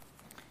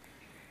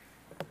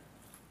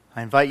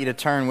I invite you to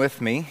turn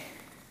with me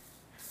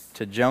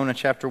to Jonah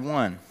chapter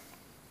 1.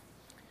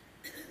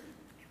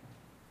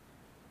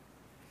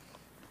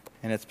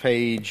 And it's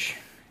page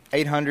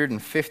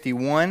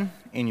 851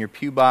 in your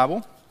pew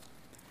Bible.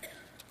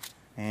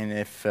 And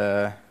if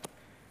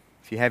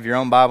you have your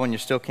own Bible and you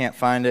still can't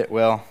find it,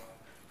 well,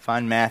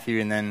 find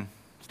Matthew and then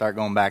start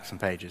going back some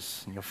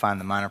pages. And you'll find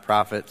the minor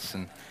prophets,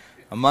 and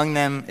among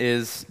them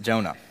is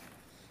Jonah.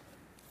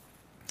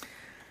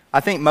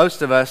 I think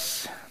most of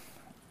us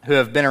who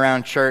have been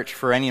around church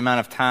for any amount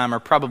of time are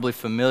probably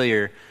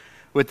familiar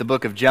with the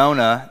book of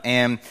Jonah,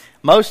 and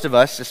most of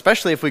us,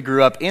 especially if we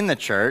grew up in the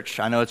church,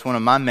 I know it's one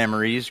of my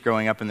memories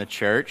growing up in the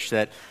church,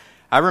 that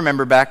I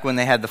remember back when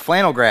they had the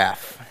flannel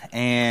graph,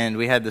 and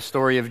we had the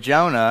story of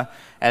Jonah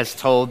as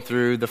told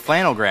through the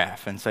flannel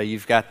graph. And so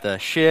you've got the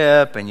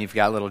ship, and you've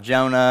got little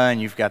Jonah,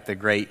 and you've got the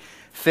great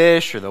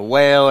fish or the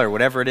whale or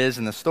whatever it is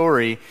in the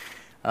story.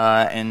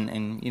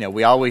 And you know,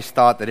 we always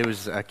thought that it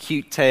was a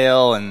cute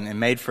tale and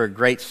made for a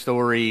great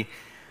story.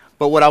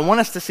 But what I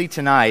want us to see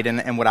tonight,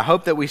 and what I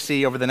hope that we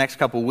see over the next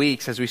couple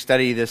weeks as we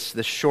study this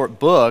short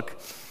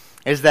book,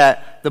 is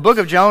that the book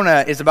of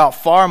Jonah is about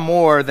far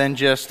more than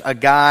just a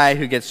guy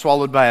who gets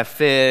swallowed by a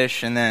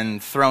fish and then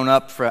thrown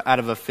up out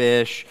of a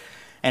fish,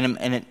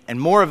 and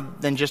more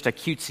than just a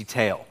cutesy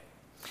tale.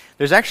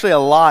 There's actually a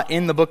lot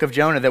in the book of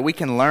Jonah that we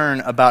can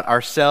learn about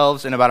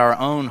ourselves and about our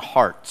own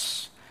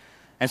hearts.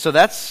 And so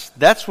that's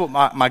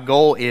what my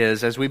goal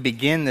is as we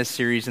begin this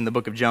series in the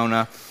book of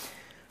Jonah.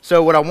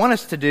 So what I want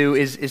us to do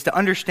is to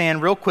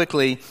understand real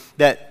quickly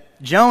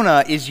that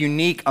Jonah is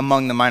unique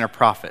among the minor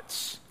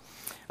prophets.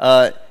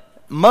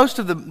 Most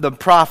of the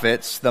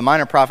prophets, the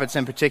minor prophets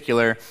in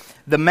particular,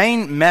 the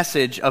main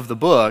message of the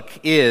book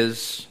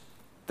is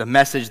the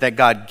message that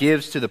God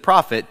gives to the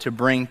prophet to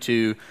bring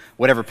to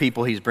whatever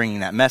people he's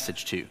bringing that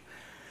message to.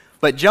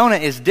 But Jonah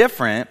is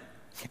different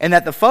in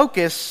that the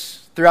focus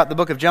throughout the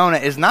book of Jonah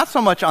is not so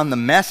much on the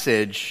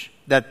message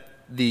that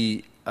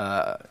the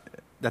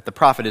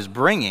prophet is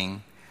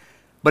bringing,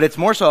 but it's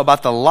more so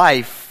about the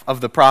life of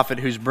the prophet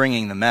who's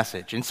bringing the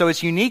message. And so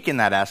it's unique in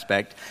that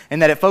aspect, in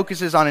that it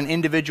focuses on an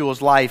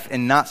individual's life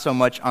and not so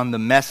much on the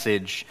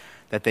message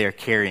that they are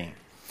carrying.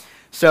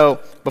 So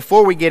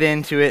before we get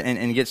into it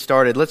and get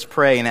started, let's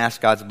pray and ask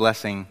God's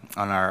blessing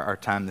on our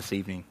time this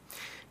evening.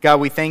 God,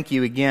 we thank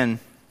you again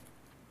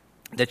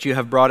that you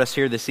have brought us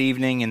here this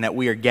evening and that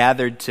we are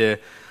gathered to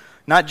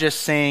not just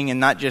sing and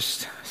not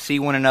just see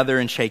one another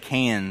and shake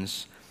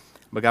hands,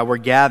 but God, we're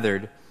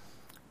gathered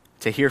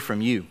to hear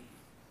from you.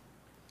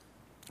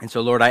 And so,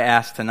 Lord, I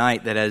ask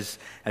tonight that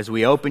as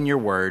we open your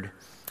word,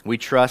 we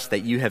trust that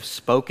you have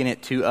spoken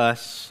it to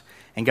us.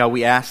 And God,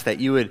 we ask that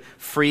you would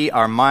free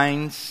our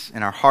minds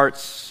and our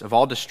hearts of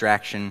all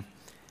distraction,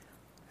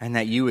 and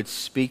that you would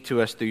speak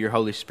to us through your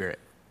Holy Spirit.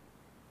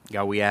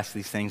 God, we ask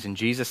these things in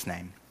Jesus'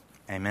 name.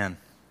 Amen.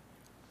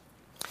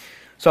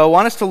 So I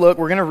want us to look,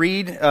 we're going to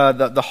read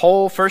the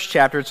whole first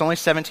chapter. It's only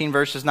 17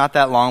 verses, not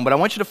that long, but I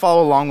want you to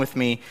follow along with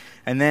me,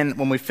 and then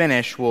when we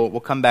finish, we'll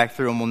come back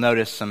through and we'll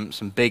notice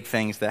some big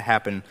things that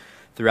happen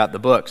throughout the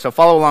book. So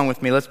follow along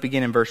with me. Let's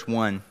begin in verse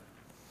 1.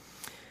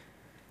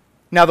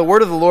 Now the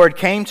word of the Lord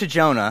came to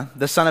Jonah,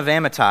 the son of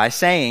Amittai,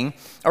 saying,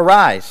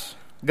 "Arise,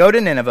 go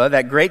to Nineveh,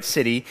 that great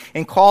city,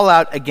 and call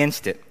out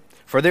against it,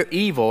 for their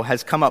evil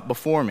has come up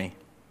before me."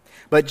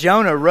 But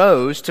Jonah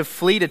rose to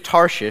flee to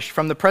Tarshish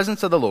from the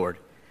presence of the Lord.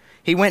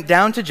 He went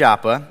down to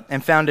Joppa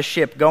and found a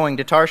ship going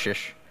to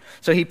Tarshish.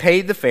 So he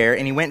paid the fare,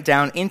 and he went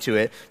down into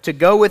it to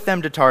go with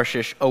them to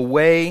Tarshish,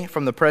 away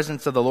from the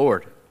presence of the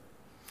Lord.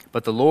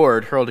 But the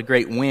Lord hurled a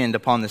great wind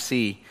upon the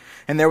sea,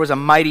 and there was a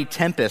mighty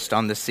tempest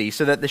on the sea,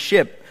 so that the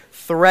ship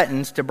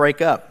threatened to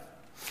break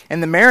up.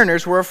 And the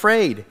mariners were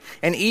afraid,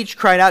 and each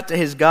cried out to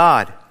his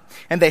God.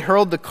 And they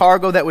hurled the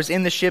cargo that was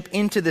in the ship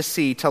into the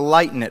sea to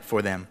lighten it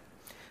for them.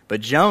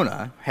 But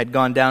Jonah had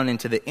gone down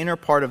into the inner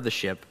part of the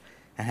ship,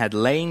 and had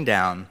lain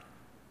down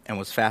and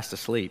was fast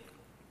asleep.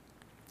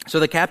 So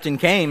the captain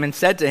came and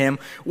said to him,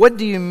 "What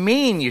do you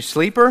mean, you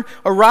sleeper?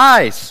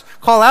 Arise,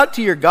 call out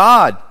to your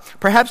God.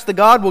 Perhaps the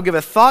God will give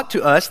a thought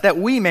to us that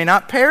we may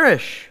not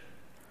perish."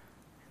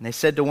 And they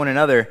said to one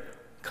another,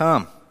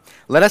 "Come,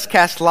 let us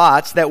cast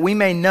lots that we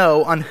may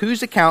know on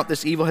whose account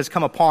this evil has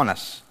come upon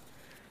us."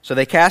 So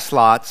they cast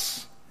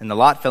lots, and the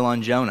lot fell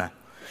on Jonah.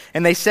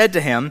 And they said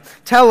to him,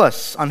 "Tell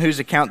us on whose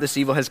account this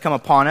evil has come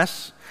upon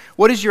us.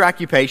 What is your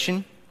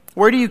occupation?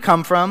 Where do you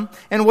come from?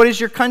 And what is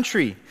your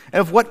country? And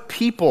of what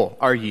people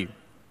are you?"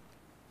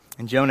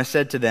 And Jonah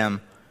said to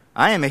them,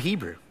 "I am a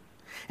Hebrew,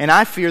 and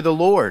I fear the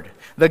Lord,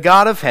 the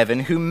God of heaven,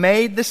 who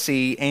made the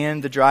sea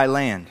and the dry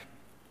land."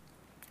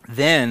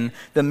 Then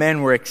the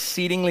men were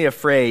exceedingly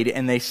afraid,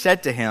 and they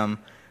said to him,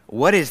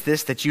 "What is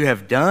this that you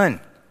have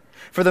done?"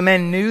 For the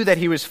men knew that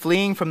he was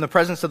fleeing from the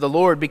presence of the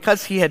Lord,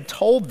 because he had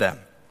told them.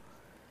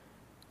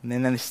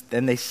 And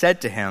then they said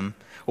to him,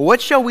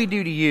 "What shall we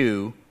do to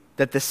you,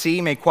 that the sea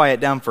may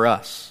quiet down for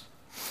us?"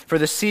 For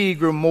the sea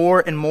grew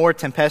more and more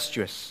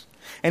tempestuous.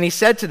 And he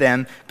said to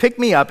them, "Pick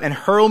me up and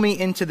hurl me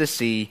into the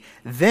sea,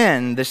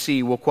 then the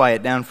sea will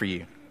quiet down for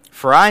you.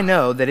 For I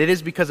know that it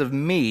is because of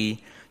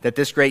me that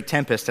this great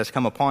tempest has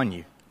come upon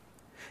you.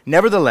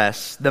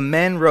 Nevertheless, the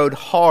men rowed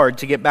hard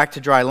to get back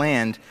to dry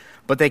land,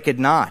 but they could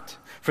not,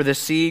 for the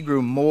sea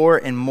grew more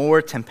and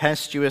more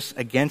tempestuous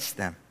against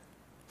them.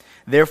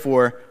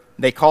 Therefore,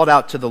 they called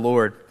out to the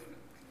Lord,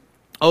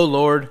 O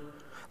Lord,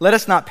 let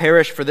us not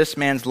perish for this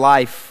man's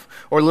life,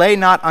 or lay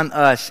not on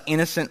us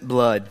innocent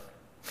blood.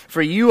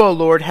 For you, O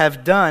Lord,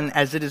 have done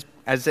as it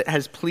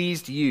has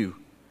pleased you.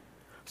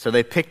 So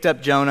they picked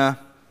up Jonah,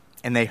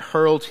 and they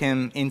hurled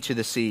him into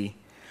the sea,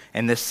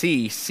 and the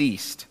sea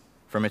ceased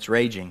from its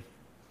raging.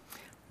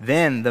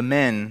 Then the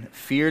men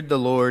feared the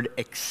Lord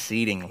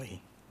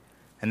exceedingly,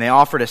 and they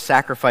offered a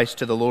sacrifice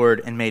to the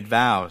Lord and made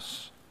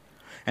vows.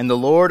 And the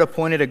Lord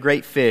appointed a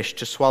great fish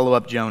to swallow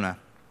up Jonah.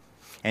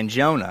 And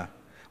Jonah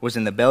was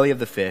in the belly of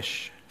the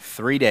fish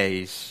 3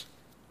 days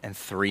and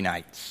 3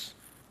 nights.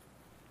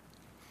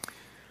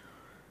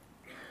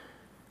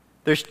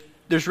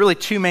 There's really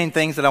 2 main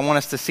things that I want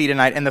us to see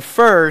tonight. And the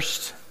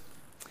first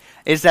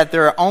is that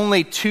there are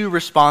only 2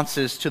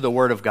 responses to the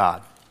Word of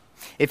God.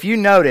 If you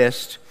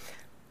noticed,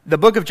 the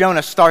book of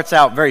Jonah starts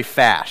out very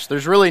fast.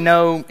 There's really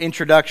no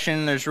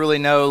introduction. There's really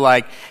no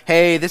like,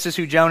 hey, this is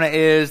who Jonah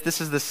is.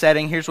 This is the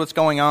setting. Here's what's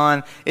going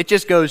on. It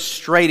just goes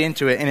straight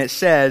into it. And it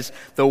says,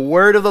 the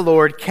word of the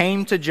Lord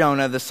came to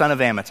Jonah, the son of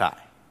Amittai.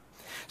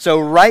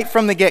 So right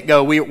from the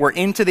get-go, we're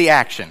into the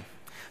action.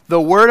 The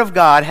word of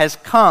God has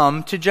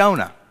come to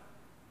Jonah.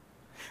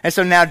 And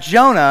so now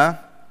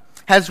Jonah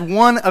has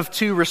one of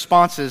 2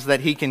 responses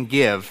that he can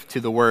give to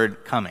the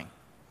word coming.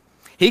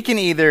 He can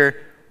either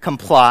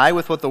comply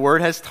with what the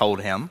word has told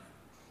him,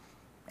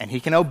 and he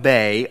can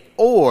obey,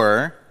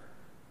 or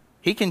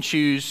he can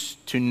choose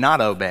to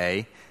not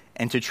obey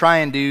and to try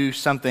and do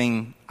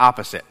something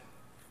opposite.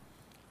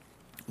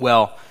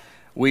 Well,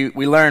 we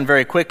learn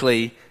very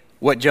quickly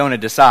what Jonah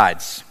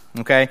decides,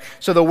 okay?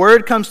 So the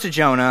word comes to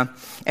Jonah,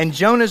 and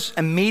Jonah's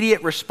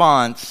immediate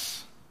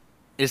response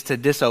is to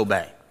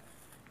disobey.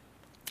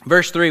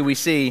 Verse 3, we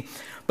see,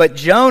 but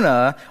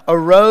Jonah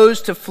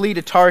arose to flee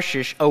to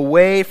Tarshish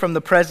away from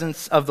the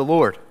presence of the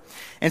Lord.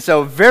 And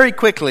so very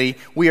quickly,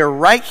 we are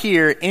right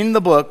here in the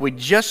book. We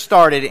just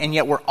started, and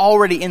yet we're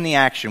already in the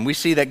action. We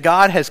see that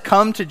God has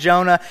come to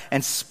Jonah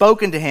and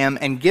spoken to him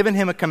and given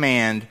him a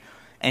command,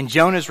 and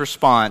Jonah's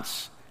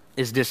response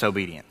is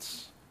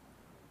disobedience.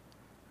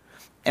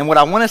 And what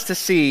I want us to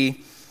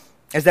see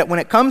is that when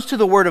it comes to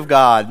the Word of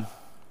God,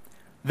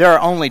 there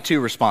are only 2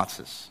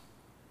 responses.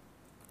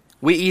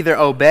 We either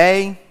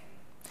obey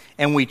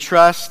and we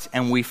trust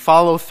and we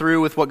follow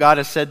through with what God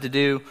has said to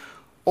do,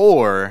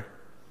 or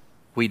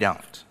we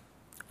don't.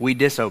 We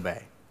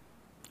disobey.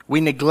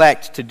 We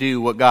neglect to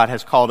do what God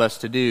has called us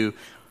to do.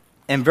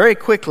 And very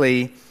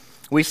quickly,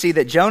 we see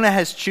that Jonah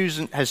has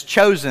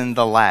chosen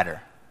the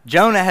latter.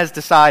 Jonah has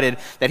decided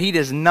that he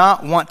does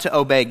not want to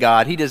obey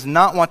God. He does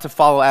not want to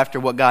follow after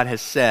what God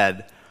has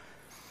said.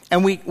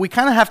 And we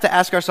kind of have to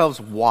ask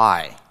ourselves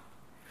why.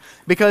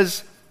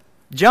 Because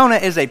Jonah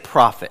is a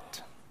prophet.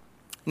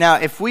 Now,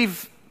 if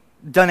we've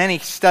done any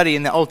study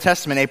in the Old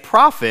Testament, a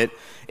prophet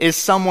is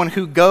someone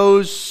who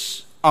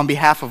goes on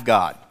behalf of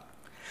God.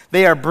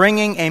 They are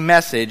bringing a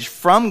message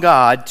from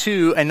God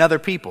to another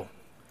people.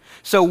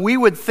 So we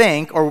would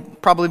think, or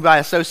probably by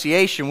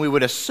association, we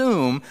would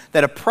assume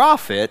that a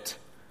prophet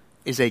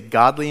is a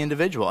godly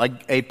individual.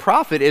 A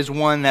prophet is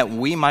one that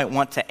we might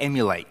want to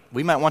emulate.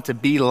 We might want to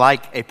be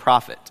like a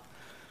prophet.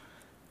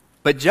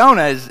 But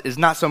Jonah is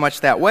not so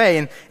much that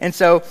way. And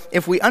so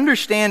if we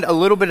understand a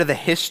little bit of the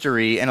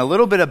history and a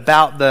little bit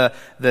about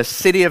the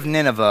city of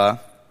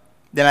Nineveh,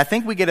 then I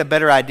think we get a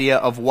better idea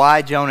of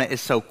why Jonah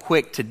is so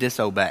quick to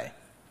disobey.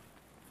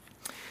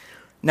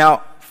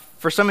 Now,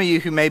 for some of you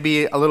who may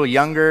be a little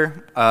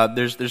younger,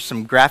 there's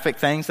some graphic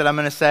things that I'm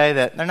going to say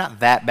that they're not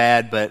that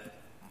bad, but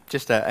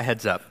just a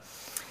heads up.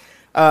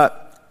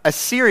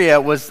 Assyria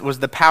was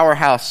the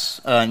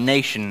powerhouse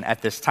nation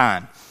at this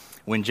time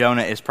when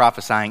Jonah is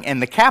prophesying.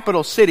 And the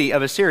capital city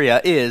of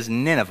Assyria is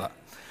Nineveh.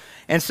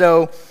 And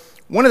so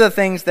one of the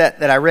things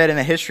that I read in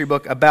a history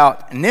book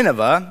about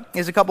Nineveh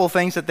is a couple of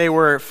things that they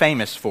were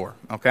famous for,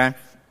 okay?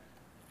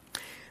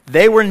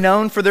 They were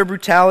known for their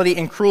brutality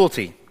and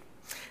cruelty.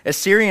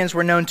 Assyrians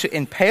were known to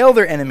impale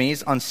their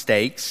enemies on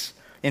stakes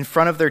in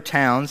front of their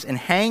towns and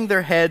hang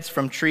their heads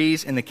from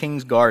trees in the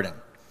king's garden.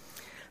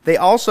 They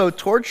also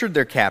tortured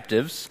their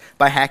captives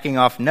by hacking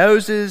off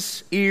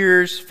noses,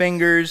 ears,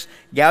 fingers,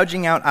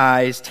 gouging out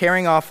eyes,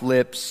 tearing off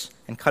lips,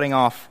 and cutting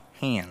off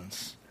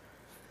hands.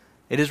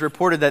 It is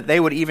reported that they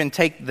would even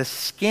take the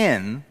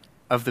skin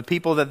of the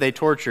people that they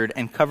tortured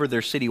and cover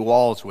their city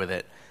walls with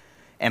it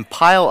and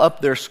pile up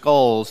their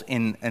skulls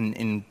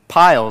in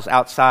piles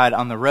outside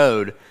on the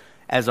road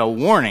as a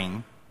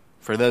warning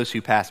for those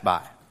who pass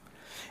by.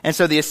 And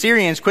so the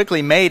Assyrians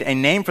quickly made a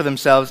name for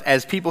themselves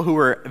as people who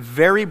were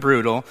very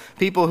brutal,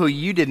 people who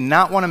you did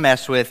not want to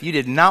mess with. You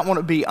did not want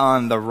to be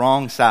on the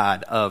wrong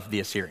side of the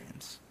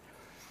Assyrians.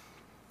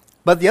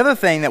 But the other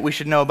thing that we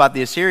should know about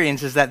the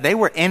Assyrians is that they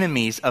were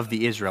enemies of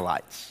the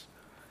Israelites.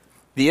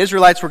 The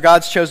Israelites were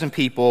God's chosen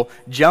people.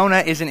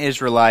 Jonah is an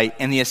Israelite,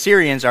 and the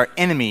Assyrians are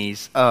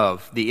enemies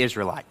of the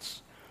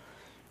Israelites.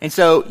 And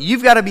so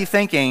you've got to be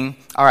thinking,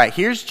 all right,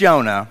 here's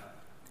Jonah.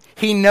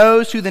 He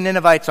knows who the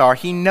Ninevites are.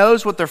 He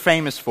knows what they're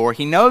famous for.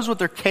 He knows what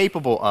they're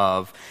capable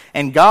of.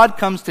 And God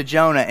comes to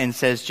Jonah and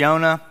says,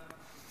 Jonah,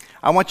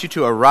 I want you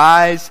to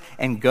arise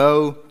and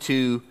go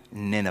to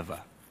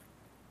Nineveh.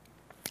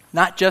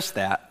 Not just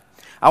that.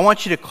 I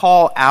want you to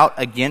call out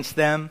against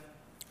them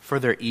for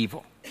their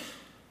evil.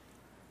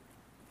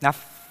 Now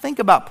think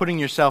about putting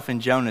yourself in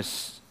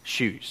Jonah's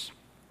shoes.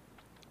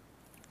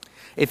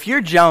 If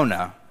you're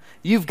Jonah,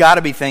 you've got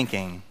to be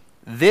thinking,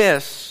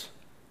 this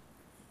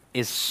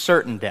is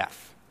certain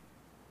death.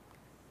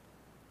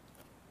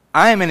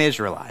 I am an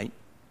Israelite,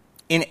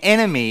 an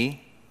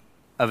enemy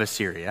of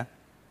Assyria,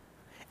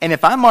 and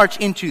if I march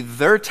into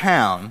their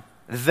town,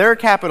 their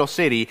capital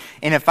city,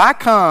 and if I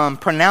come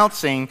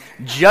pronouncing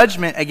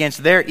judgment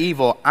against their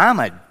evil, I'm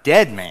a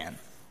dead man.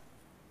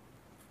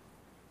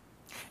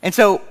 And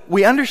so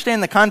we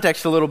understand the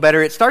context a little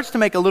better. It starts to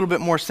make a little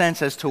bit more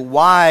sense as to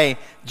why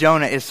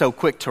Jonah is so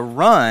quick to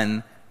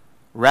run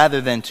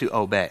rather than to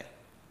obey.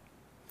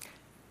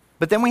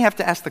 But then we have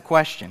to ask the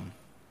question,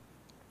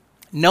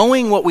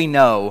 knowing what we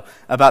know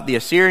about the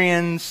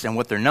Assyrians and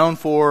what they're known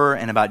for,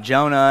 and about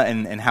Jonah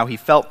and how he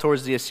felt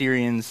towards the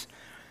Assyrians,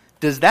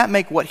 does that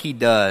make what he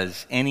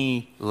does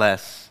any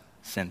less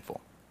sinful?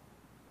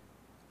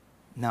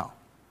 No.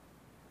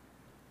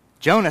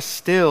 Jonah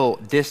still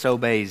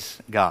disobeys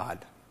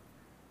God.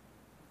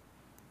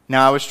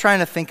 Now, I was trying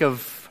to think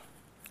of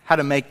how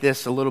to make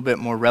this a little bit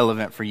more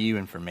relevant for you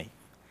and for me.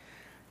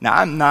 Now,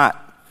 I'm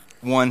not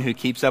one who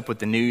keeps up with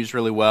the news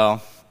really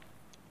well,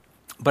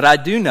 but I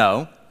do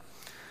know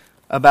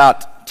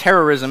about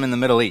terrorism in the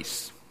Middle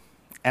East.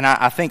 And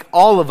I think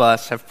all of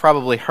us have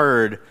probably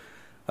heard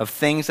of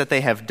things that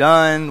they have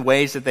done,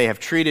 ways that they have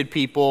treated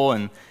people,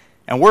 and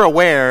we're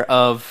aware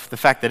of the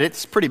fact that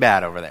it's pretty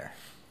bad over there.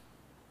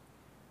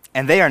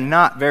 And they are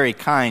not very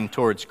kind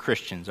towards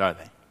Christians, are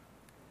they?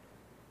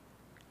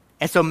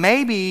 And so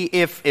maybe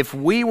if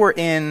we were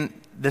in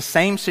the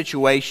same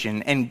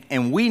situation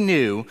and we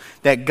knew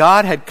that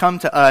God had come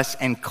to us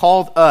and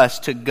called us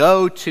to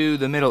go to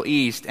the Middle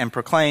East and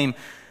proclaim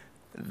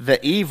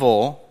the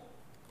evil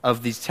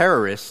of these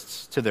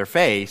terrorists to their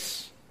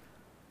face,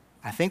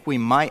 I think we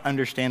might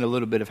understand a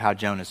little bit of how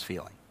Jonah's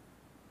feeling.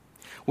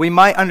 We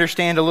might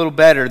understand a little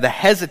better the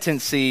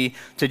hesitancy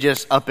to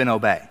just up and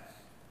obey.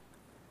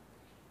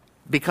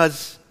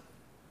 Because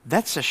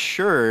that's a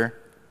sure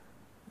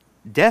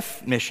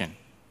death mission.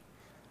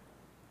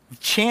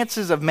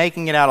 Chances of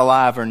making it out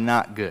alive are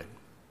not good.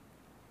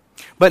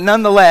 But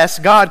nonetheless,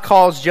 God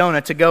calls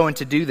Jonah to go and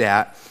to do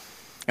that.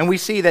 And we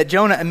see that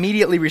Jonah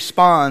immediately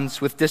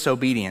responds with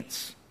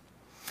disobedience.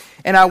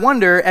 And I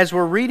wonder, as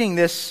we're reading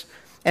this,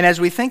 and as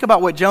we think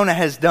about what Jonah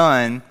has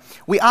done,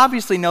 we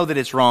obviously know that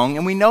it's wrong,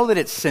 and we know that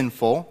it's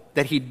sinful,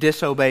 that he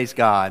disobeys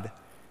God.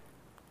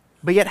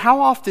 But yet,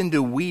 how often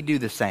do we do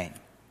the same?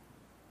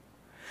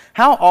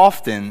 How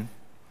often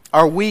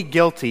are we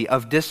guilty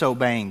of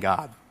disobeying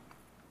God?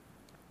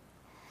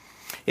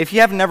 If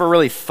you have never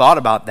really thought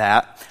about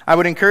that, I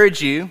would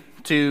encourage you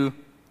to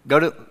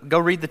go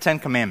read the Ten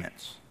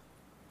Commandments.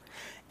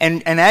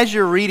 And as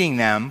you're reading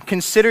them,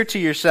 consider to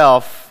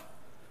yourself,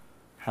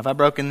 have I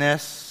broken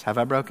this? Have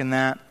I broken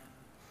that?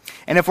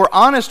 And if we're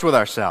honest with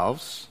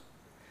ourselves,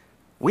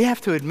 we have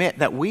to admit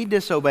that we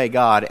disobey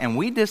God and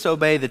we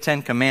disobey the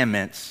Ten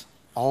Commandments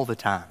all the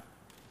time.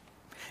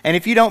 And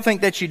if you don't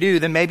think that you do,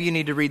 then maybe you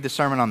need to read the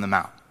Sermon on the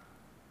Mount.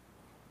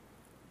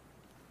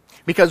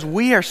 Because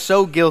we are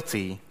so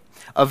guilty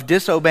of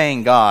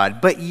disobeying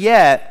God, but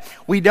yet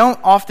we don't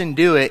often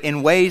do it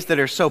in ways that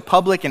are so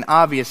public and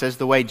obvious as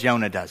the way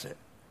Jonah does it.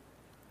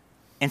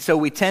 And so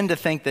we tend to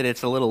think that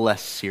it's a little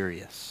less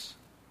serious.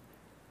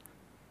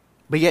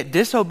 But yet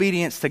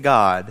disobedience to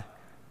God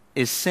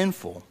is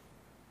sinful.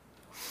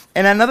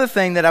 And another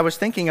thing that I was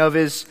thinking of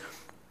is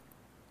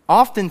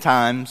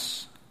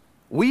oftentimes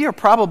we are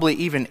probably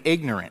even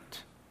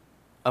ignorant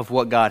of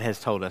what God has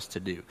told us to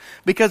do.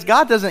 Because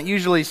God doesn't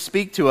usually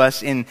speak to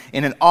us in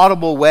an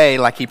audible way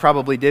like he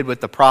probably did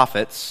with the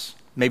prophets,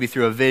 maybe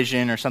through a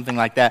vision or something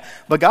like that.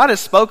 But God has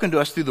spoken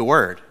to us through the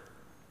Word.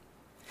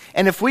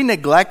 And if we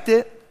neglect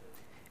it,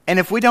 and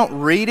if we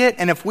don't read it,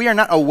 and if we are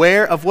not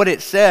aware of what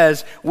it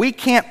says, we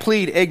can't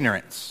plead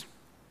ignorance.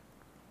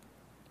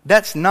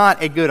 That's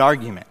not a good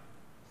argument.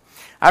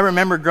 I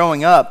remember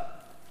growing up,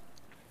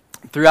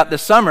 throughout the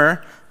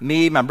summer,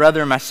 me, my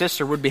brother, and my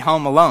sister would be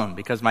home alone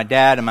because my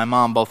dad and my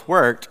mom both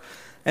worked.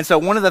 And so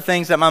one of the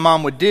things that my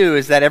mom would do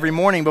is that every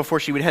morning before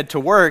she would head to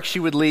work, she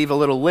would leave a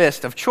little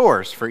list of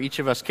chores for each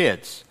of us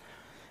kids.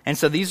 And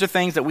so these are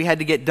things that we had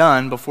to get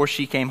done before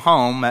she came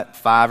home at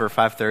 5 or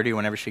 5:30,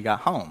 whenever she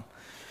got home.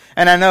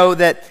 And I know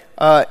that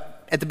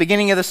at the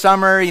beginning of the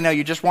summer,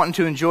 you're just wanting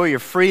to enjoy your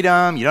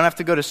freedom. You don't have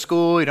to go to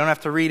school. You don't have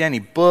to read any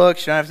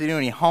books. You don't have to do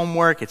any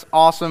homework. It's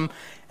awesome.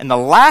 And the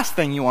last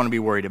thing you want to be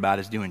worried about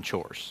is doing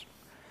chores.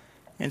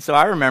 And so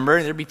I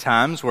remember there'd be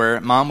times where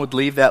Mom would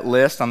leave that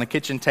list on the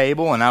kitchen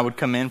table and I would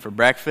come in for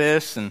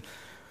breakfast and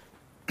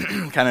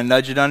kind of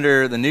nudge it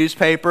under the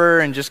newspaper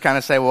and just kind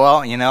of say, well,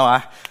 I don't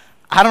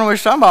know what you're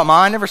talking about,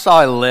 Mom. I never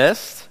saw a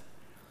list.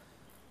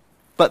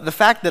 But the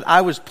fact that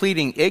I was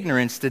pleading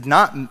ignorance did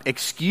not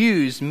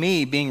excuse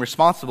me being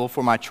responsible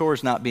for my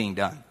chores not being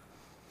done.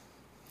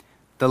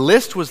 The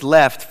list was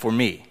left for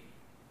me.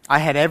 I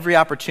had every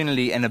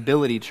opportunity and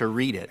ability to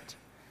read it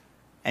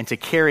and to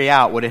carry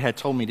out what it had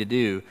told me to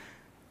do.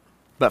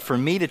 But for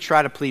me to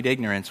try to plead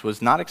ignorance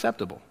was not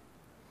acceptable.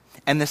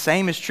 And the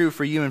same is true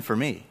for you and for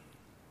me.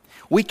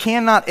 We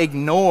cannot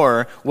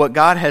ignore what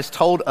God has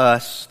told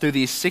us through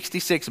these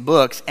 66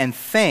 books and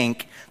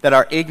think that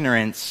our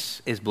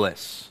ignorance is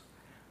bliss.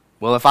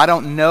 Well, if I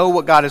don't know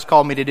what God has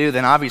called me to do,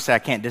 then obviously I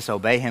can't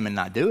disobey Him and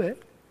not do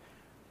it.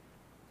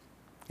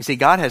 You see,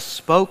 God has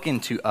spoken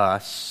to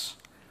us,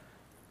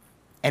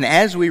 and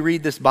as we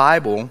read this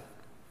Bible,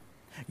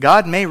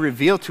 God may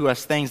reveal to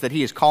us things that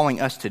He is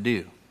calling us to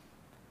do.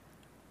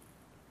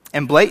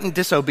 And blatant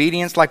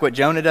disobedience, like what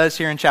Jonah does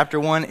here in chapter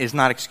 1, is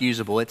not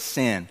excusable. It's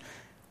sin.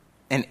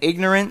 And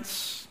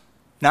ignorance,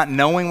 not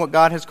knowing what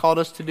God has called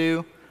us to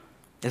do,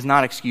 is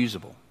not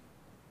excusable.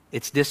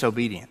 It's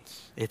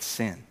disobedience. It's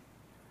sin.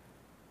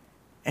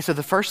 And so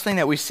the first thing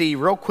that we see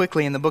real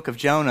quickly in the book of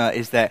Jonah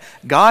is that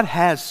God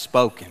has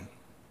spoken.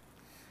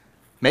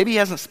 Maybe He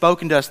hasn't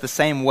spoken to us the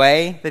same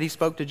way that He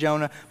spoke to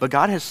Jonah, but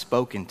God has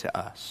spoken to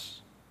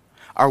us.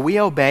 Are we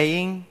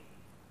obeying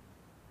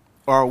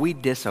or are we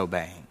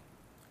disobeying?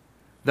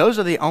 Those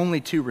are the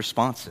only two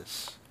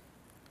responses.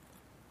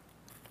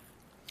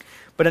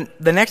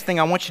 But the next thing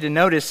I want you to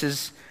notice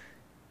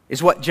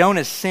is what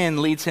Jonah's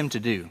sin leads him to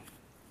do.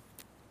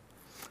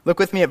 Look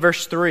with me at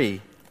verse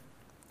 3.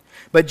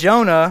 But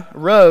Jonah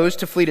rose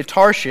to flee to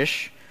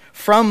Tarshish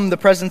from the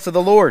presence of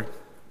the Lord.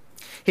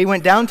 He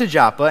went down to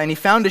Joppa, and he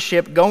found a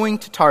ship going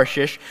to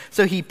Tarshish,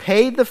 so he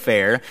paid the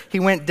fare. He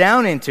went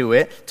down into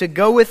it to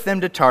go with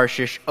them to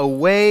Tarshish,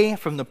 away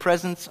from the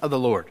presence of the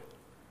Lord.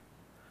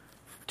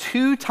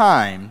 2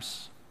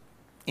 times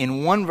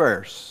in one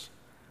verse,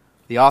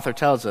 the author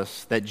tells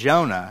us that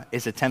Jonah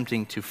is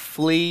attempting to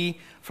flee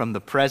from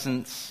the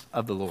presence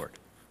of the Lord.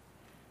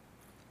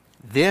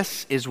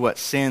 This is what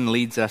sin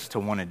leads us to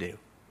want to do.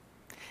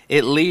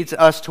 It leads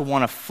us to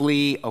want to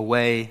flee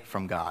away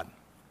from God.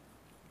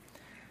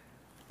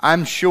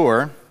 I'm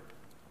sure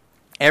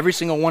every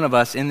single one of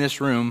us in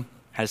this room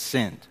has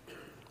sinned,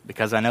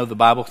 because I know the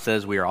Bible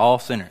says we are all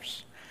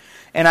sinners.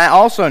 And I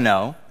also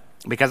know,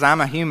 because I'm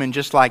a human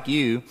just like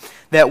you,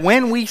 that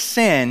when we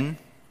sin,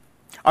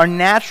 our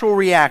natural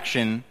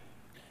reaction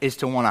is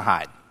to want to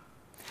hide.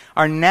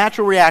 Our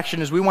natural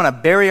reaction is we want to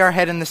bury our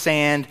head in the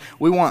sand.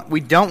 We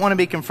don't want to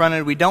be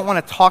confronted. We don't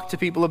want to talk to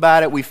people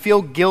about it. We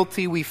feel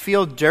guilty. We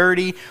feel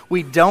dirty.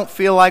 We don't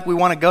feel like we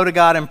want to go to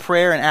God in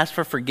prayer and ask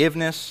for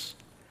forgiveness.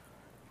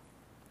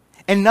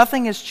 And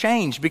nothing has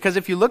changed, because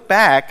if you look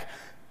back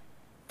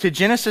to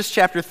Genesis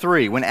chapter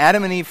 3, when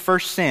Adam and Eve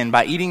first sinned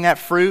by eating that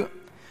fruit,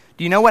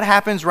 do you know what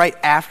happens right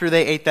after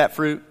they ate that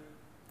fruit?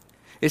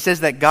 It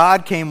says that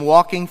God came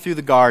walking through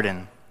the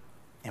garden,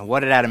 and what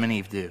did Adam and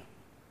Eve do?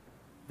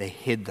 They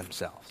hid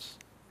themselves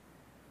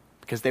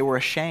because they were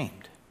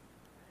ashamed.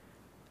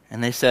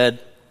 And they said,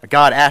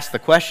 God asked the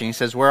question, He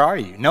says, "Where are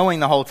you?" Knowing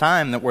the whole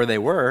time that where they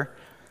were.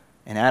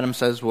 And Adam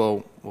says,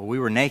 well, we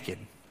were naked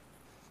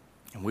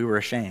and we were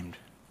ashamed.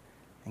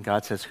 And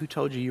God says, "Who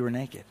told you were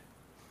naked?"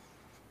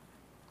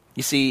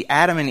 You see,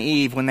 Adam and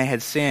Eve, when they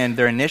had sinned,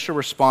 their initial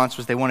response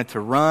was they wanted to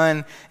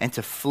run and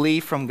to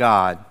flee from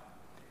God.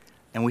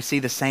 And we see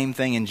the same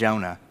thing in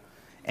Jonah.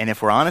 And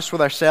if we're honest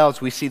with ourselves,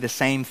 we see the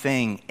same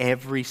thing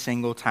every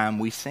single time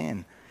we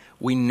sin.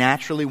 We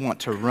naturally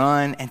want to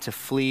run and to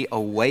flee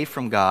away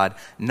from God,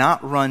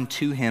 not run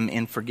to Him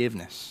in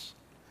forgiveness.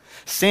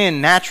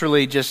 Sin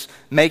naturally just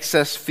makes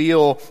us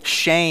feel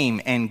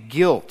shame and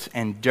guilt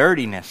and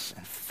dirtiness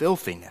and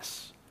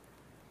filthiness.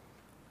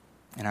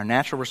 And our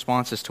natural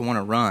response is to want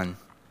to run.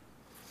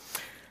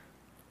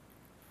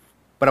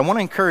 But I want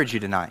to encourage you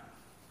tonight.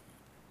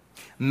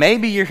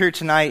 Maybe you're here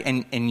tonight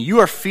and you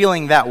are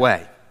feeling that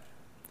way.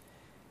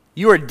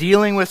 You are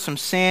dealing with some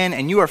sin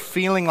and you are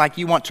feeling like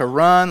you want to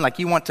run, like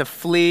you want to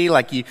flee,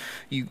 like you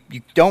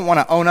don't want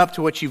to own up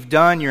to what you've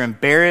done. You're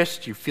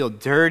embarrassed. You feel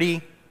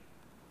dirty.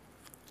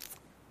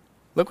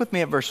 Look with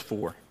me at verse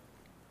 4.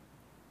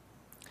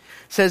 It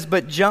says,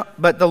 But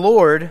the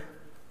Lord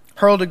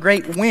hurled a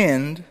great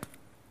wind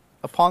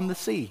upon the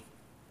sea.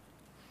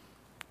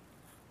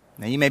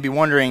 Now you may be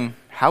wondering,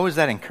 how is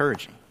that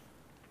encouraging?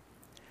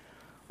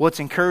 Well, it's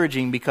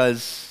encouraging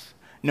because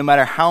no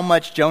matter how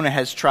much Jonah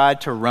has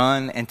tried to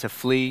run and to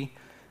flee,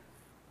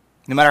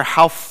 no matter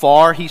how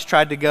far he's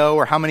tried to go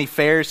or how many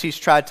fares he's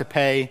tried to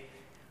pay,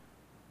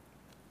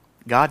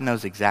 God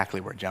knows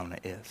exactly where Jonah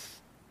is.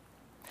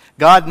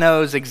 God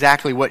knows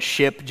exactly what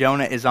ship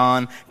Jonah is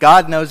on.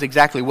 God knows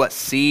exactly what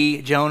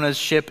sea Jonah's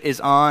ship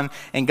is on.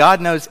 And God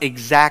knows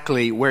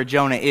exactly where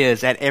Jonah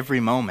is at every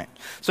moment.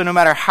 So no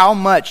matter how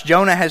much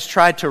Jonah has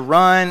tried to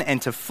run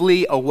and to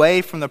flee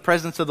away from the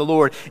presence of the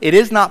Lord, it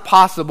is not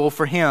possible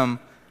for him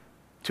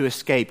to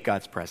escape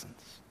God's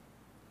presence.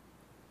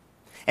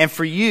 And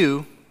for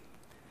you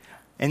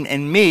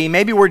and me,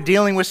 maybe we're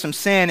dealing with some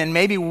sin and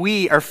maybe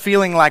we are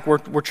feeling like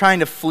we're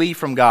trying to flee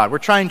from God. We're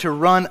trying to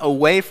run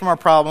away from our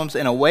problems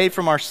and away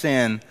from our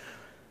sin.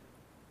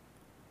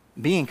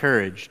 be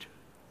encouraged.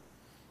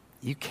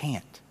 You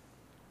can't.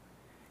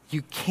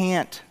 You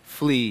can't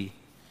flee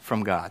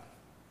from God.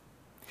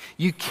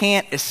 You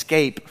can't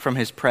escape from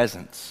his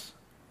presence.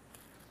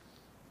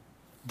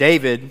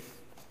 David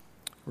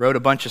wrote a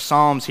bunch of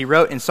Psalms. He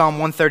wrote in Psalm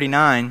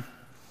 139,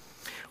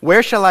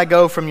 "Where shall I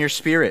go from your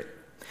spirit?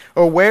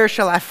 Or where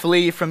shall I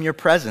flee from your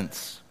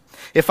presence?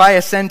 If I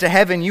ascend to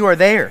heaven, you are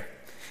there.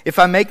 If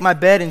I make my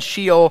bed in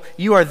Sheol,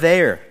 you are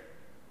there.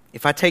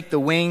 If I take the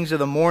wings of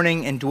the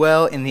morning and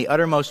dwell in the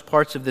uttermost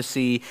parts of the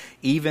sea,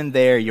 even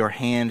there your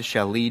hand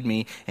shall lead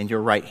me, and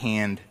your right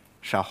hand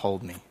shall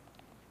hold me."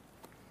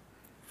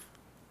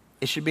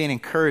 It should be an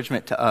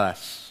encouragement to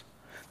us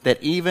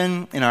that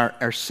even in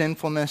our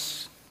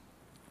sinfulness,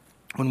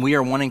 when we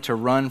are wanting to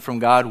run from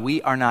God,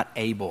 we are not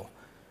able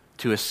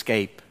to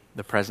escape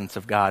the presence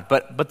of God.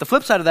 But the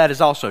flip side of that is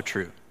also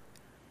true.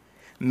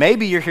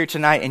 Maybe you're here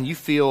tonight and you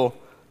feel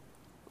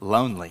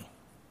lonely.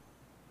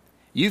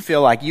 You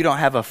feel like you don't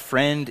have a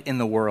friend in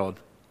the world.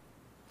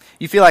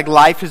 You feel like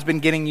life has been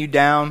getting you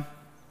down.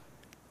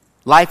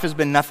 Life has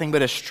been nothing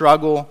but a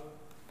struggle.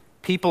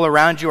 People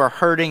around you are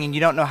hurting and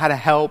you don't know how to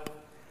help.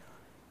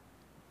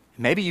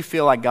 Maybe you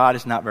feel like God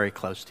is not very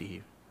close to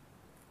you.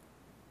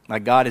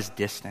 Like God is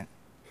distant.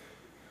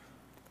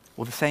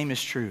 Well, the same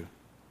is true.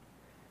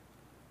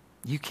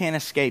 You can't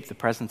escape the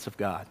presence of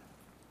God.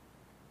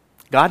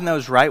 God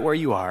knows right where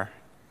you are.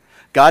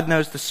 God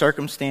knows the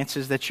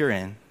circumstances that you're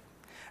in.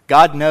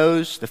 God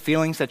knows the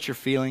feelings that you're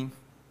feeling.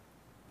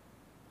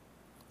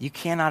 You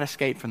cannot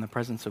escape from the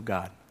presence of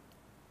God.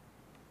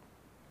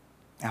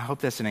 I hope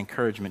that's an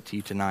encouragement to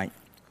you tonight.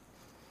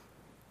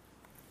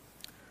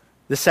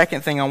 The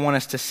second thing I want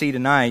us to see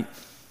tonight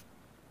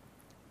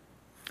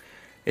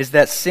is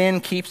that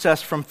sin keeps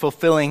us from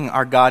fulfilling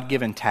our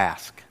God-given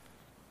task.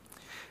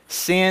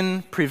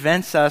 Sin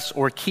prevents us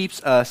or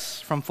keeps us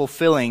from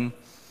fulfilling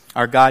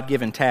our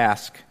God-given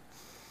task.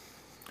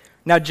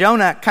 Now,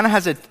 Jonah kind of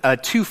has a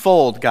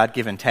twofold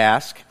God-given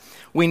task.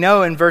 We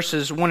know in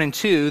verses 1 and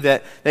 2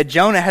 that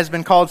Jonah has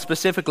been called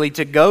specifically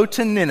to go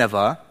to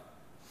Nineveh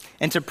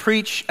and to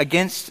preach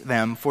against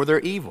them for their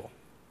evil,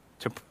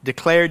 to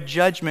declare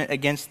judgment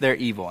against their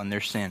evil and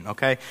their sin,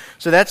 okay?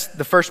 So that's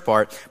the first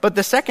part. But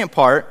the second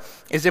part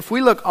is if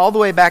we look all the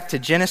way back to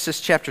Genesis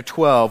chapter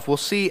 12, we'll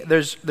see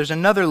there's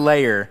another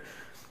layer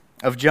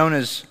of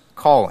Jonah's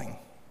calling.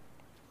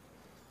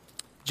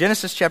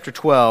 Genesis chapter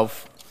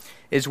 12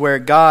 is where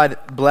God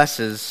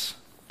blesses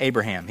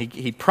Abraham.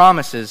 He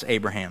promises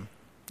Abraham,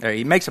 or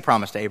he makes a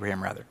promise to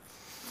Abraham, rather.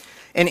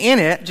 And in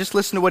it, just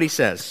listen to what he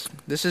says.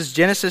 This is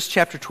Genesis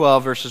chapter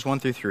 12, verses 1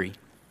 through 3.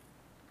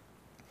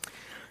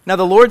 "Now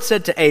the Lord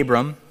said to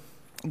Abram,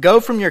 'Go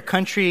from your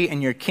country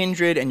and your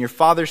kindred and your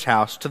father's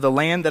house to the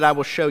land that I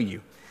will show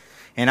you,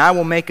 and I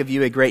will make of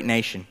you a great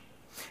nation.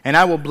 And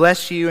I will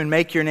bless you and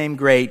make your name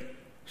great,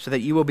 so that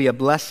you will be a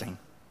blessing.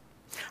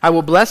 I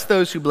will bless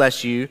those who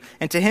bless you,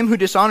 and to him who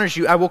dishonors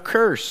you I will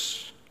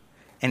curse.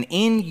 And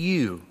in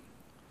you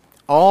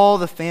all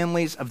the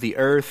families of the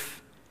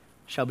earth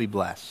shall be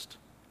blessed.'"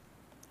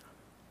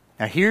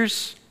 Now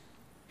here's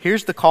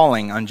the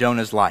calling on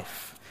Jonah's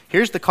life.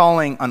 Here's the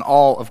calling on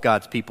all of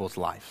God's people's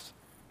lives.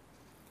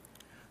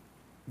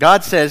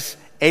 God says,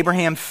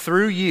 "Abraham,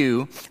 through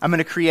you, I'm going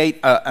to create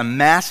a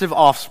massive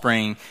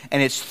offspring,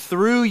 and it's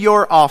through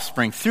your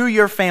offspring, through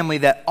your family,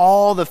 that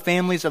all the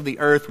families of the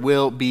earth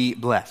will be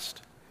blessed."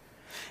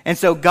 And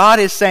so God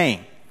is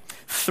saying,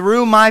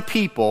 through my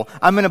people,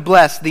 I'm going to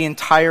bless the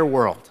entire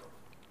world.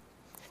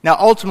 Now,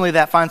 ultimately,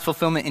 that finds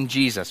fulfillment in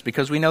Jesus,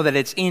 because we know that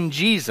it's in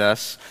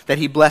Jesus that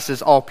he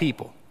blesses all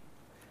people.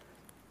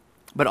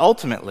 But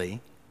ultimately,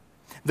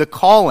 the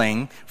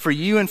calling for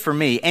you and for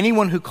me,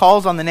 anyone who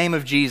calls on the name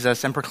of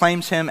Jesus and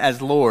proclaims him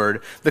as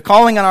Lord, the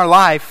calling on our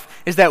life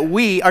is that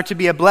we are to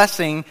be a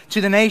blessing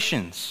to the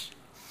nations.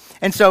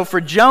 And so for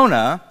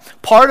Jonah,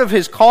 part of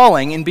his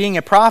calling in being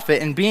a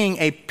prophet and being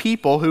a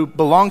people who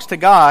belongs to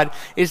God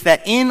is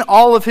that in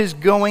all of his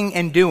going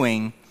and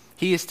doing,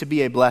 he is to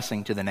be a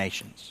blessing to the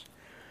nations.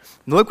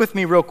 Look with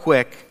me real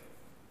quick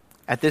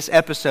at this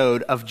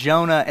episode of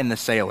Jonah and the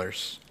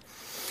sailors.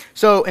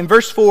 So in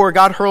verse 4,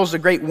 God hurls a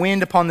great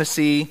wind upon the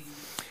sea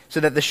so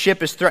that the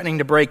ship is threatening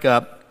to break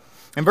up.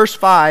 In verse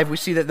 5, we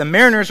see that the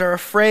mariners are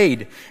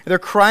afraid. They're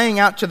crying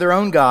out to their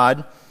own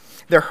God.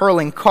 They're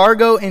hurling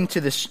cargo into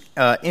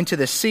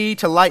the sea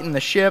to lighten the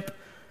ship.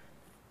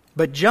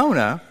 But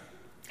Jonah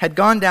had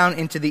gone down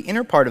into the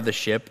inner part of the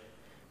ship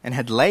and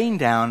had lain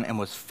down and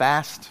was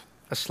fast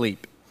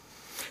asleep.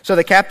 So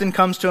the captain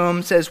comes to him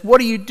and says, "What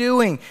are you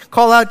doing?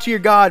 Call out to your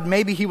God.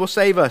 Maybe he will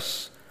save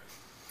us."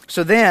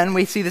 So then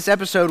we see this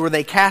episode where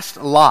they cast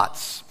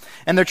lots.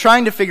 And they're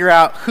trying to figure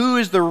out who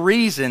is the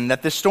reason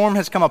that this storm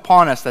has come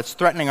upon us that's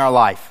threatening our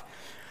life.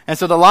 And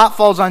so the lot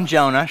falls on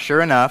Jonah, sure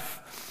enough.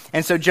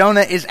 And so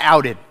Jonah is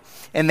outed.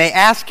 And they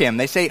ask him,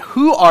 they say,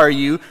 "Who are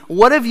you?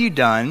 What have you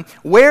done?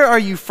 Where are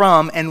you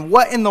from? And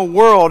what in the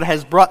world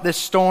has brought this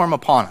storm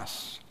upon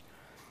us?"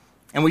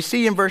 And we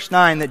see in verse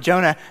 9 that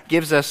Jonah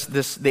gives us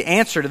the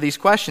answer to these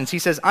questions. He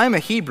says, "I'm a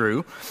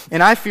Hebrew,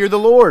 and I fear the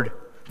Lord,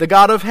 the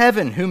God of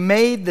heaven, who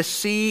made the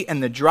sea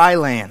and the dry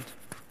land."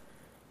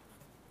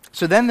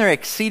 So then they're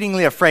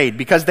exceedingly afraid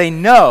because they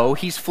know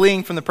he's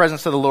fleeing from the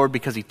presence of the Lord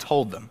because he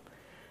told them.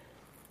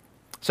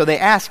 So they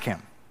ask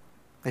him.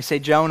 They say,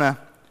 "Jonah,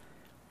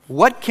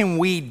 what can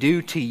we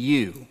do to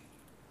you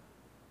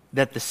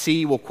that the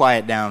sea will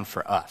quiet down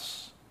for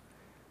us?"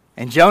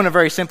 And Jonah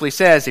very simply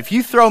says, "If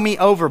you throw me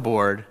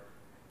overboard,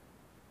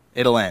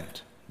 it'll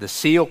end. The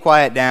sea will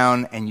quiet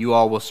down and you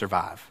all will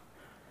survive."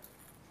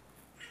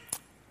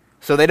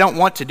 So they don't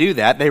want to do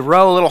that. They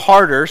row a little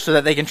harder so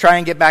that they can try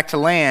and get back to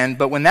land.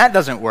 But when that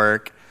doesn't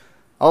work,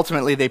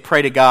 ultimately they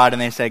pray to God and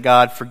they say,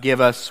 "God,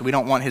 forgive us. We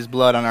don't want his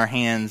blood on our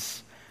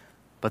hands."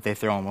 But they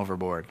throw him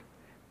overboard.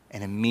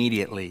 And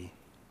immediately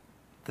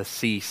the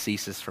sea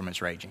ceases from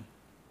its raging.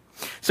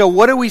 So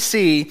what do we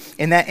see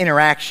in that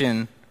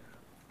interaction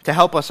to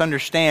help us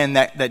understand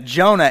that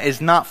Jonah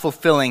is not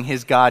fulfilling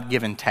his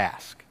God-given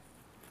task?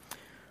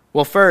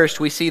 Well, first,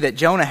 we see that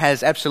Jonah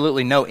has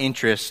absolutely no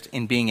interest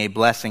in being a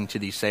blessing to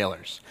these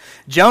sailors.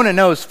 Jonah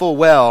knows full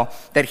well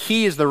that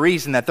he is the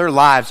reason that their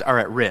lives are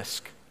at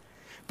risk.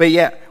 But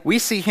yet, we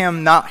see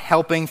him not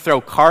helping throw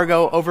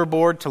cargo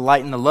overboard to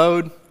lighten the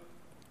load.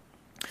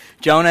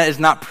 Jonah is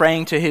not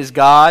praying to his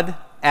God,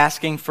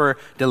 asking for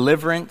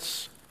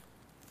deliverance.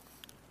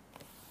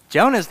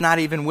 Jonah is not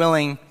even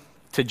willing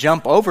to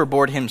jump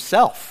overboard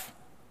himself.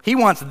 He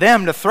wants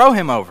them to throw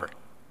him over.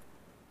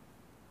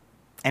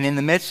 And in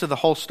the midst of the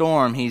whole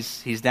storm,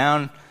 he's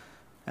down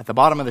at the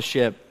bottom of the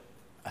ship,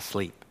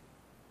 asleep.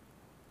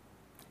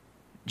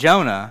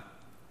 Jonah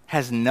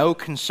has no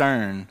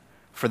concern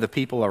for the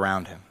people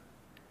around him.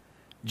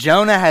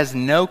 Jonah has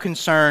no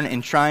concern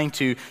in trying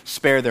to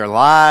spare their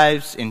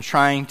lives, in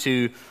trying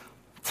to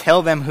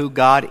tell them who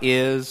God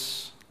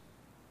is.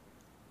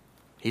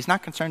 He's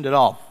not concerned at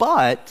all.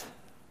 But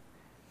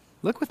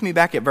look with me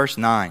back at verse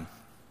 9.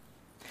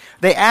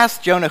 They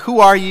asked Jonah, "Who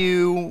are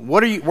you?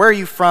 Where are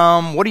you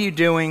from? What are you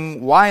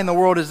doing? Why in the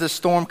world has this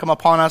storm come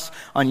upon us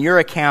on your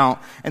account?"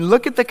 And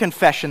look at the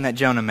confession that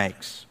Jonah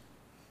makes.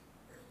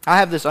 I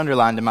have this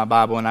underlined in my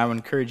Bible, and I would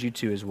encourage you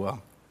to as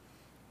well.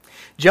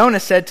 Jonah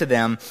said to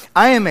them,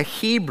 "I am a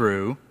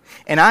Hebrew,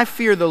 and I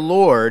fear the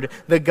Lord,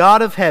 the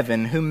God of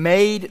heaven, who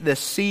made the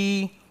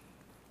sea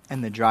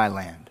and the dry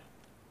land."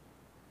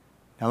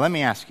 Now let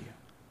me ask you,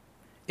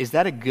 is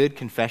that a good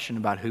confession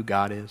about who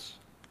God is?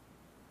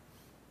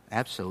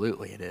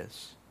 Absolutely it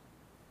is.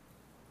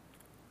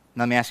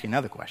 Now let me ask you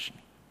another question.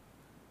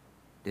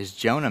 Does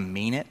Jonah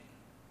mean it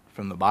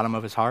from the bottom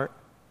of his heart?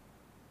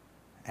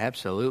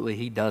 Absolutely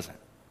he doesn't.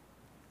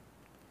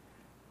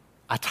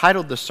 I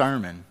titled the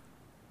sermon,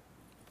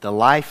 "The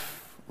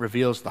Life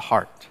Reveals the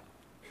Heart."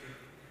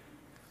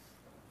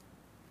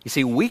 You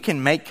see, we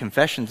can make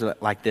confessions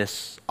like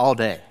this all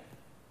day.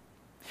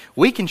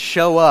 We can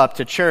show up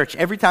to church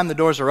every time the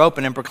doors are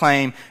open and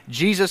proclaim,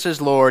 "Jesus is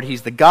Lord,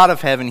 he's the God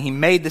of heaven, he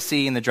made the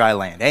sea and the dry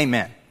land."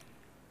 Amen.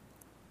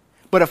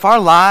 But if our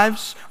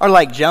lives are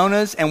like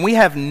Jonah's and we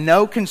have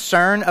no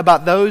concern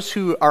about those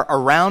who are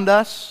around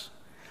us,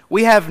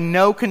 we have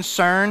no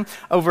concern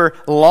over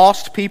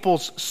lost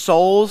people's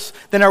souls,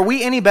 then are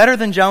we any better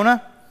than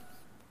Jonah?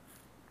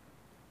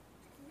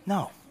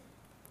 No.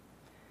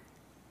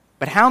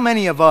 But how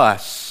many of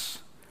us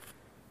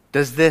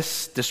does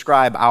this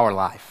describe our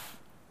life?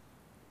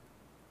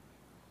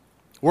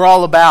 We're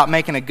all about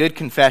making a good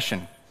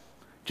confession.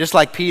 Just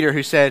like Peter,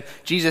 who said,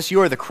 "Jesus,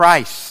 you are the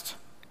Christ."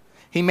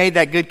 He made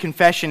that good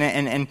confession,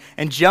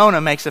 and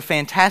Jonah makes a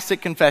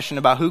fantastic confession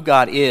about who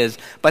God is,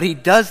 but he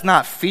does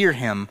not fear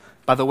him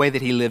by the way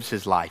that he lives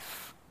his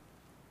life.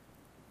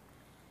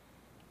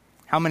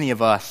 How many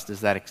of us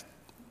does that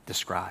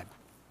describe?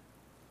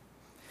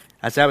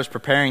 As I was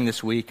preparing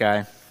this week,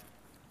 I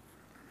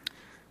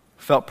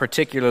felt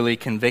particularly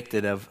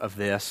convicted of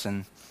this,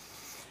 and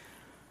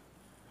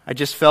I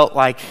just felt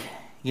like,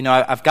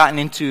 I've gotten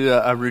into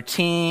a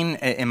routine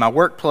in my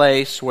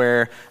workplace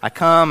where I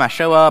come, I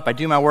show up, I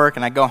do my work,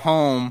 and I go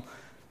home.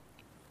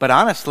 But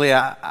honestly,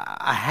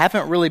 I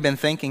haven't really been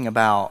thinking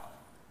about,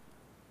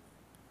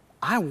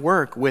 I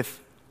work with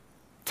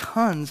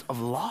tons of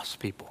lost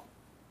people.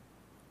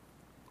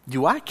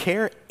 Do I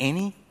care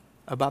any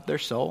about their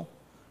soul?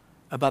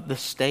 About the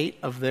state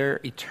of their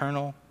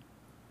eternal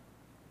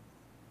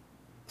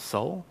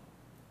soul?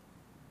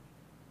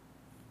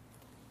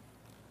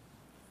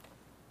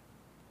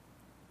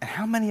 And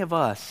how many of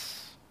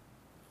us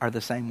are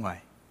the same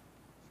way?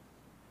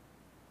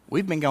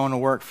 We've been going to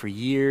work for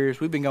years.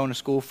 We've been going to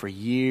school for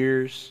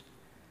years.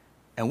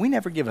 And we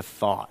never give a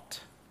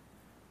thought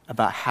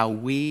about how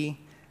we,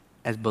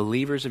 as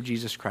believers of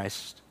Jesus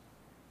Christ,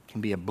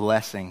 can be a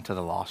blessing to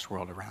the lost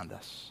world around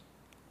us.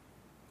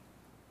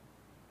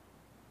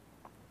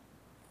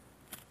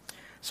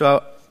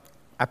 So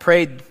I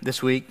prayed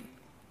this week.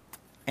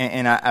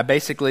 And I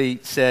basically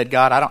said,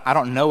 "God, I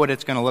don't know what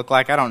it's going to look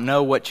like. I don't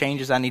know what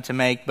changes I need to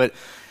make. But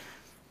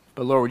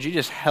Lord, would you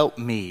just help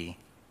me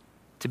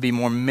to be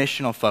more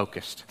missional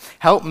focused?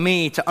 Help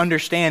me to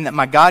understand that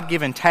my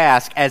God-given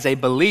task as a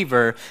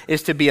believer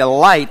is to be a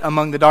light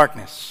among the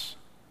darkness.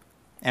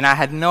 And I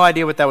had no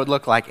idea what that would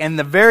look like. And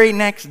the very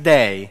next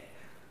day,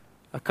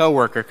 a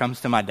coworker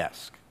comes to my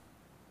desk.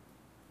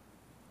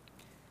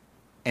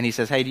 And he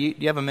says, hey, do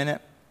you have a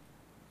minute?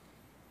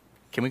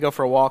 Can we go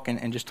for a walk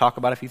and just talk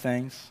about a few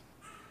things?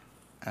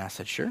 And I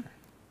said, sure.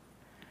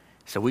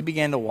 So we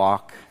began to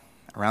walk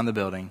around the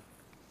building.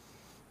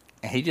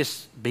 And he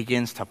just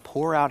begins to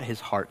pour out his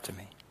heart to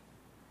me.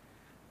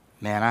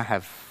 Man, I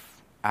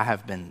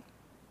have been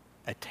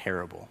a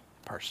terrible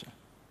person.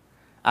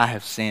 I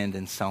have sinned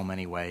in so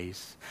many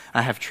ways.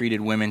 I have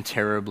treated women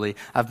terribly.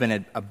 I've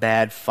been a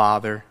bad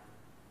father.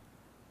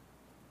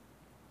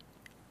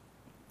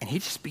 And he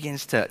just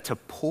begins to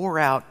pour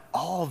out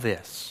all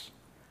this,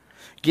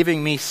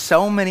 giving me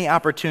so many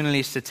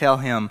opportunities to tell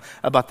him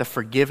about the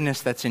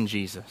forgiveness that's in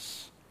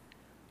Jesus.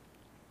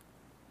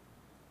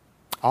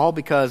 All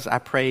because I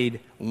prayed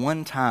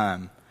one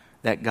time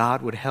that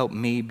God would help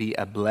me be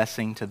a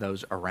blessing to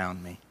those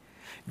around me.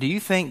 Do you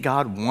think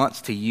God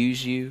wants to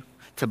use you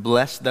to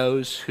bless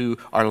those who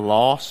are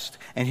lost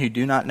and who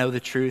do not know the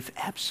truth?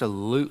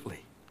 Absolutely.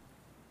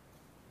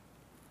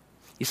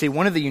 You see,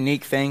 one of the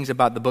unique things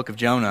about the book of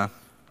Jonah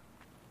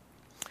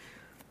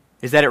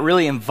is that it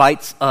really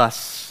invites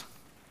us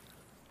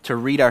to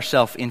read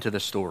ourselves into the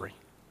story.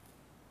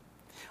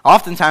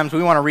 Oftentimes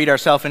we want to read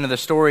ourselves into the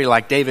story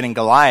like David and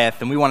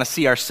Goliath, and we want to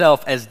see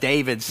ourselves as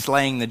David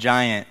slaying the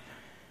giant.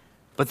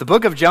 But the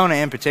book of Jonah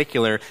in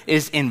particular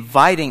is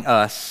inviting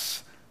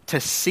us to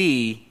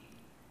see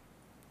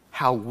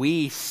how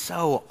we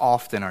so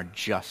often are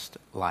just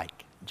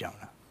like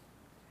Jonah.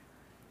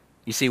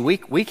 You see, we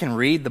can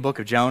read the book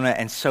of Jonah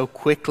and so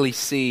quickly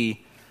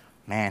see,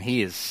 man,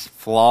 he is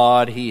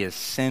flawed, he is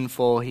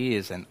sinful, he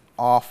is an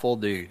awful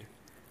dude.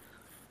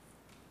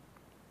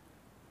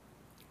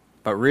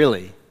 But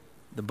really,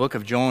 the book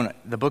of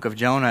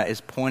Jonah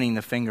is pointing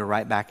the finger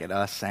right back at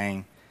us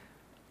saying,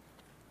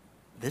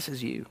 this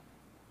is you.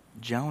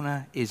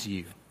 Jonah is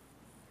you.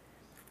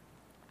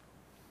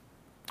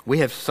 We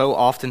have so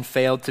often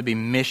failed to be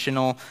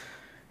missional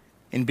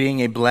in being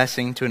a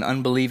blessing to an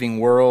unbelieving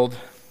world.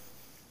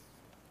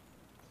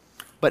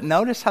 But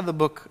notice how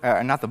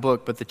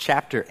the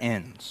chapter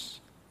ends.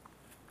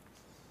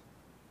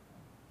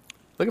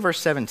 Look at verse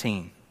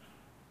 17.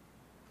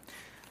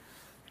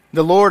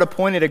 The Lord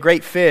appointed a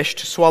great fish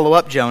to swallow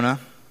up Jonah,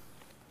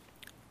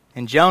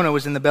 and Jonah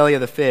was in the belly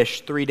of the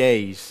fish 3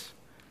 days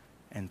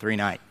and 3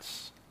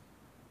 nights.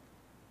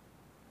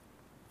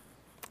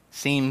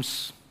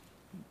 Seems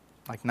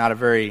like not a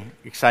very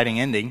exciting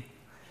ending.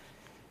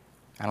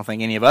 I don't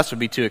think any of us would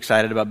be too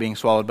excited about being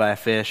swallowed by a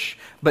fish.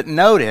 But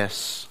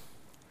notice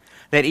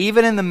that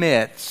even in the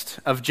midst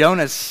of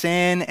Jonah's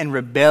sin and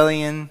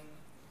rebellion,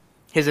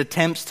 his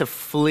attempts to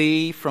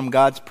flee from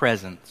God's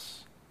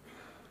presence,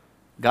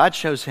 God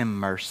shows him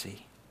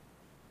mercy.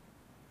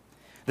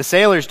 The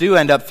sailors do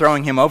end up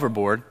throwing him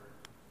overboard,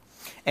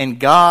 and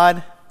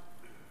God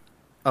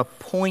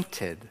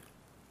appointed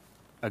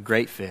a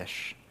great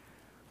fish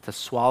to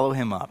swallow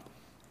him up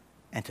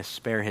and to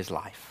spare his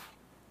life.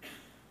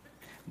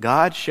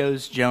 God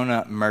shows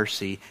Jonah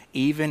mercy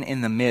even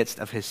in the midst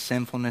of his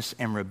sinfulness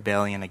and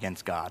rebellion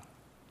against God.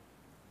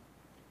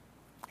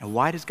 And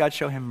why does God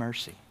show him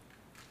mercy?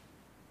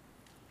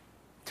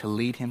 To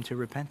lead him to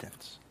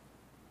repentance.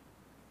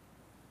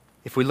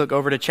 If we look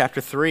over to chapter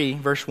 3,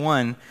 verse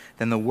 1,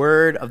 then the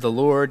word of the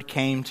Lord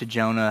came to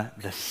Jonah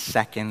the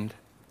second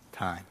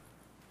time.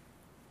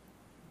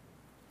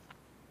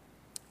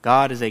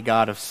 God is a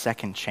God of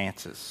second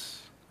chances.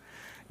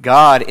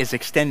 God is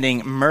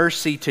extending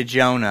mercy to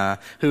Jonah,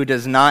 who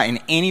does not in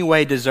any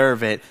way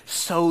deserve it,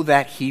 so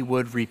that he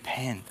would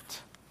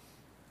repent.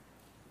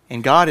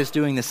 And God is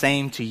doing the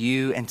same to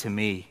you and to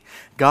me.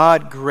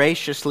 God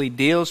graciously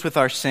deals with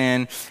our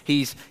sin.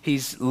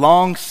 He's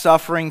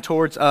long-suffering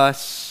towards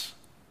us,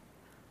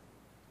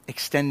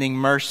 extending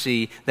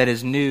mercy that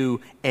is new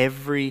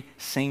every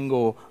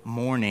single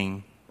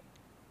morning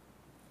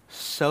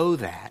so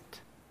that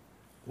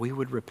we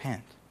would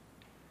repent.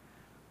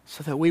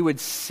 So that we would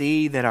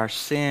see that our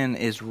sin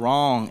is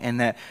wrong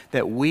and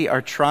that we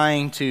are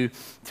trying to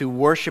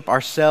worship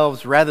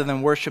ourselves rather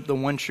than worship the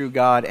one true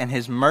God. And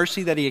his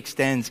mercy that he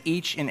extends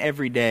each and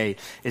every day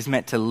is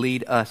meant to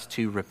lead us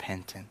to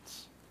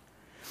repentance.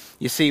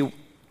 You see,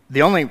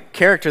 the only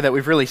character that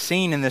we've really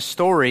seen in this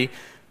story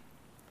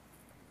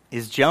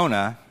is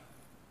Jonah,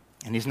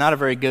 and he's not a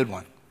very good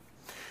one.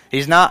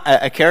 He's not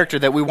a character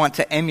that we want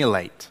to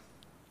emulate.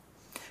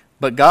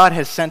 But God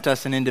has sent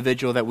us an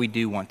individual that we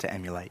do want to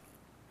emulate.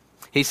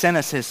 He sent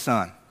us his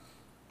son.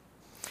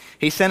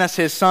 He sent us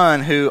his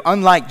son who,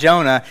 unlike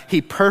Jonah,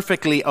 he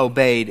perfectly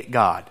obeyed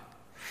God.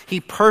 He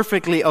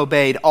perfectly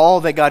obeyed all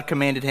that God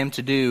commanded him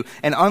to do.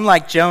 And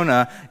unlike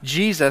Jonah,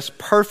 Jesus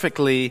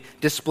perfectly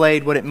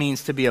displayed what it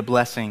means to be a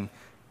blessing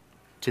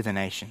to the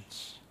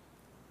nations.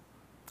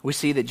 We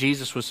see that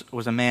Jesus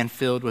was a man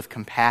filled with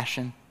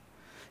compassion.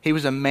 He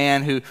was a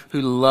man who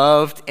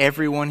loved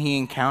everyone he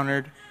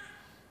encountered.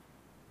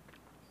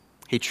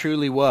 He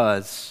truly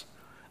was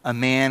a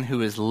man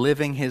who is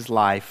living his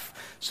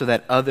life so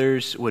that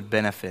others would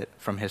benefit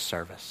from his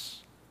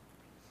service.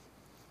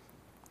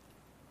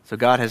 So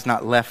God has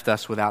not left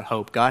us without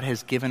hope. God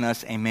has given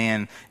us a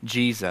man,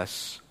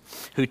 Jesus,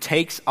 who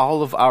takes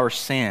all of our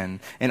sin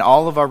and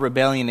all of our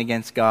rebellion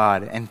against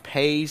God and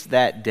pays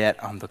that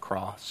debt on the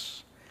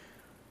cross.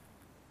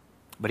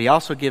 But he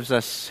also gives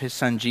us his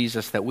son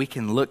Jesus that we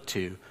can look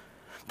to,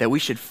 that we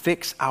should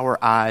fix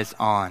our eyes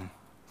on,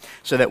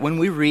 so that when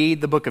we read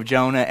the book of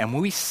Jonah and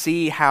we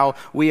see how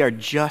we are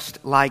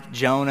just like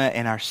Jonah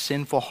in our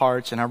sinful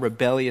hearts and our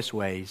rebellious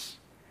ways,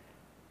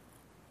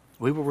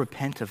 we will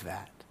repent of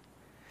that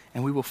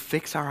and we will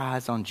fix our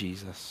eyes on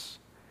Jesus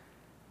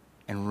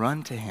and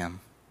run to him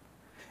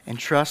and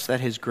trust that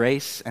his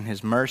grace and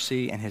his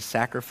mercy and his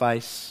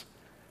sacrifice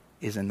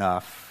is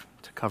enough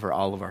to cover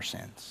all of our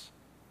sins.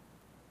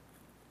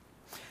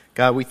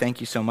 God, we thank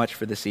you so much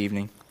for this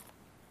evening.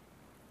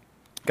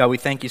 God, we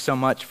thank you so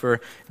much for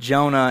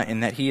Jonah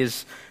and that he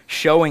is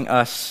showing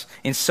us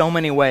in so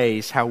many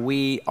ways how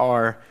we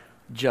are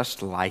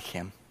just like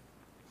him.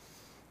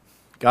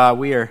 God,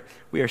 we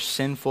are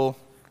sinful,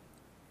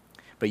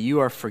 but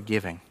you are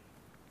forgiving.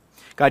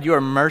 God, you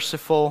are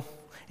merciful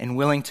and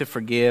willing to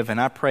forgive,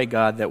 and I pray,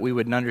 God, that we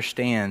would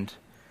understand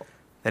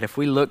that if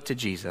we look to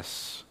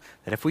Jesus,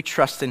 that if we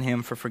trust in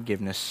him for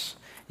forgiveness,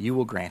 you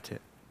will grant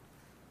it.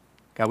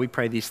 God, we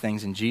pray these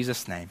things in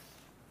Jesus' name.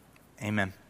 Amen.